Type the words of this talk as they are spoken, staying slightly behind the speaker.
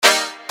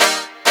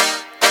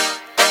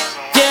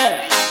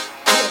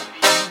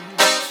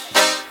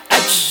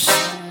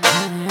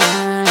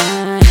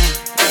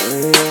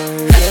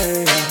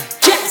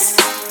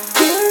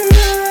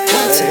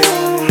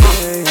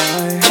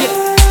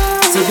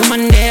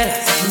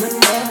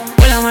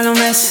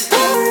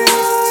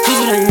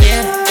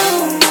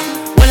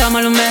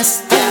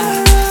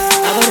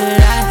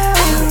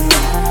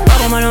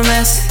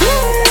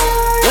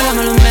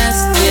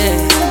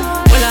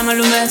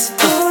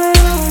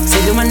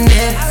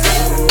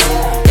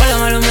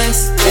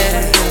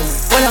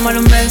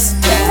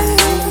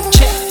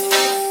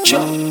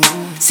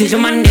Seja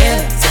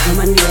maneira,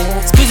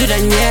 escuso da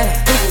dinheiro.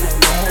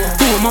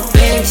 Tu é uma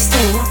peste,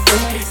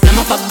 não me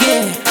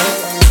apaguei.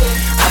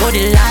 A body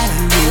light,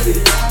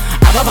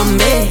 a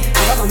babambe.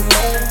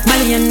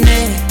 Maliane,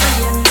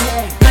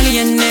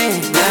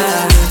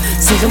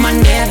 seja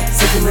maneira,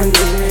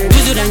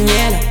 escuso da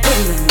dinheiro.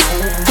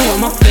 Tu é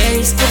uma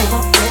peste,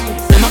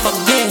 não me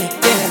apaguei.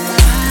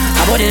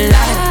 A body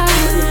light,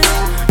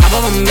 a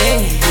babambe.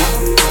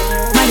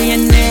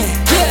 Maliane,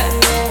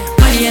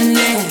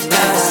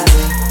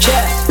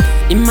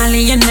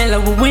 Imalianela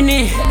we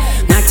winning.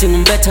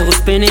 Nothing better we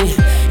spinning.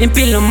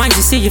 Impilo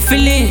manje see you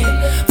feeling.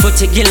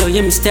 Futhi kilo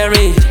ye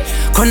mystery.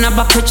 Khona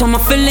bakhetha my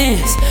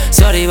feelings.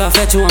 Sorry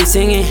bafethu I'm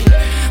singing.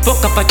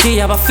 Boka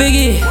party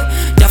abafiki.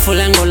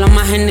 Dafula ngola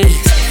mahenes.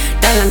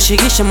 Dala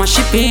ngishikisha my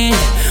shipping.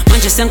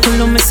 Manje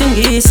sengikhuluma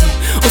isingisi.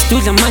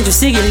 Usitudla manje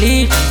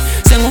usikilidi.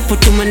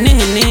 Senguphuthuma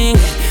ningi.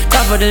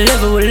 Cover the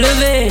level we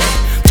live.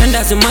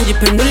 Thandaze manje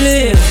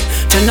iphendulile.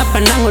 Thanda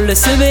panango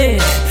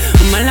lesebe.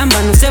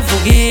 Umalamba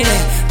nosevukile.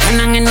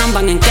 Kana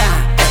ngenamba ngenka.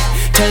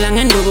 Thela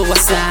ngenduku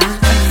kwasa.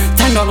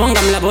 Thandwa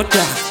bonga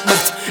mlabodwa.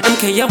 But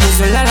MKO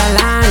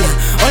uzolalana.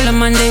 All the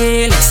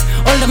Mandelas.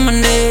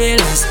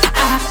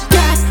 I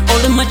got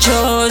all of my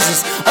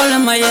choices. All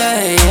of my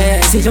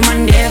yeah. Seja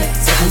Mandela.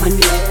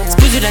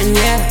 Escuso da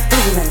dinheiro.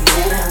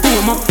 Tu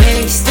my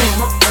face.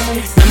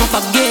 Não me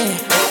apaguei.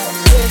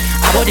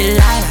 A body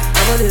light.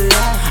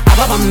 A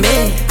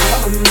babambe.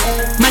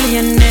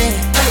 Maliane,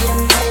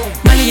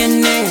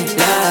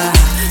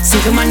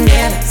 Seja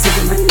Mandela,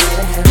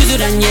 escuso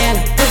da dinheiro.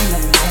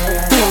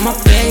 Tu é uma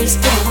face,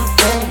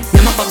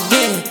 não me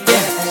apaguei.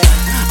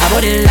 A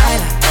body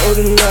light,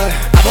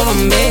 a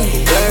babambe.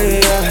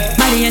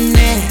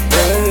 Maliane,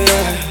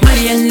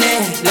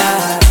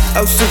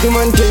 I'm Seja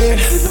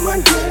Mandela,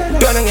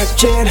 Dona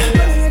Ngakchena.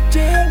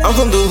 I'm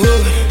from the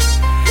hood,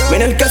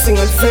 man, I'm casting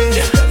on fed.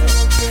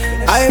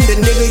 I am the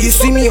nigga, you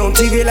see me on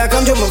TV like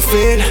I'm Jama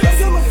Fed.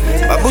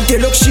 My booty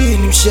look shit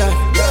in him shot,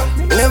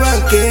 never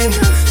again.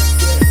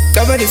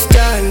 Cover the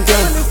stand,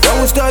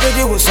 when we started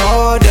it was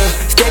harder.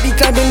 Steady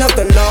climbing up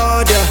the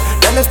ladder,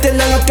 then I still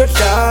hang up the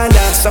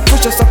dollar. So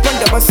push us up on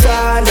the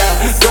masala.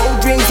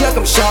 Gold rings like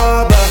I'm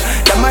Shaba,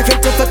 the mic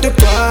hit up the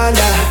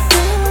bala.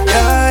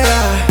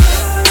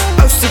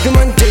 I'm Seja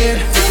Mandela,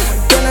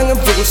 don't hang up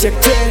for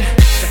sector.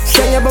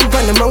 Sanya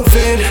Bambana Mount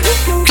Fed,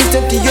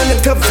 Christian Dion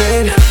and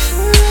Coven.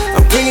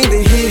 I'm bringing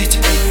the heat,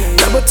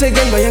 never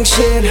taken by young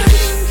shit.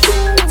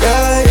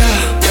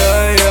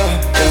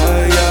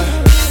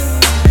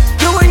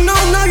 You ain't know,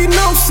 now you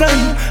know,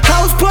 son.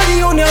 House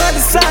party on the other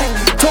side.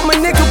 Told my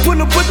nigga pull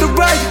up with the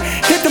right.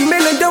 Hit the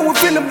mill and then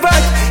within the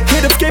vibe.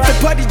 Hit escape the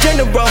party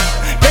general.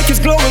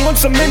 Naked glowing on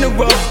some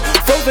mineral.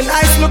 Frozen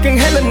ice looking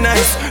hella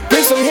nice.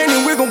 Bring some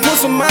Henny, we gon' put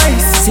some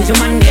ice. Seja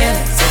Mandela,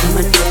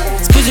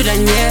 escuso da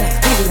dinheiro.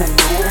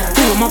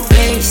 Tu é uma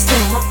place,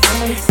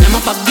 não me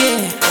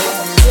apaguei.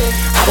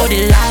 A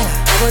body light,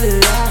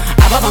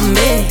 a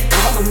babambe.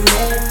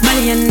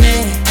 Maliane,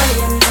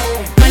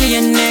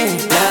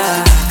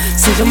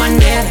 Seja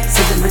Mandela,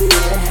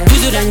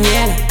 escuso da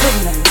dinheiro.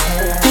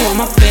 Tu é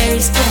uma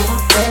face,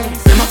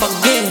 não me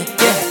apaguei.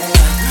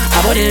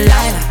 A body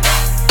light,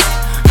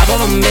 a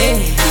babambe.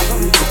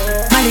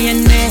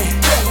 Maliane,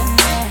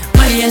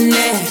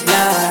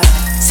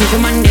 Seja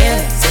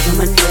Mandela,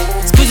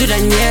 escuso da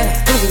dinheiro.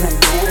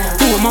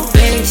 Tu é uma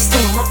face,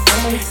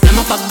 não me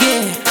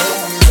apaguei.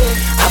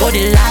 A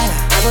body light,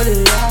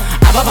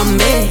 a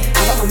babambe.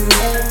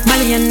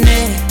 Maliane,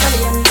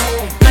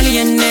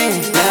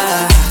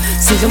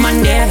 Seja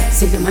Mandela,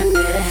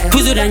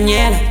 escuso da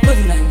dinheiro.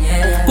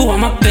 Tu é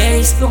uma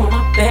face,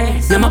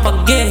 não me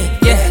apaguei.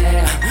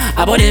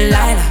 A body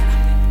light,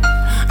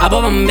 a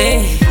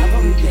babambe.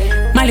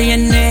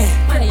 Maliane,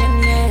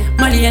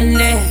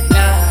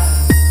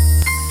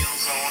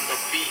 Millzow on the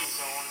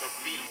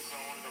beat.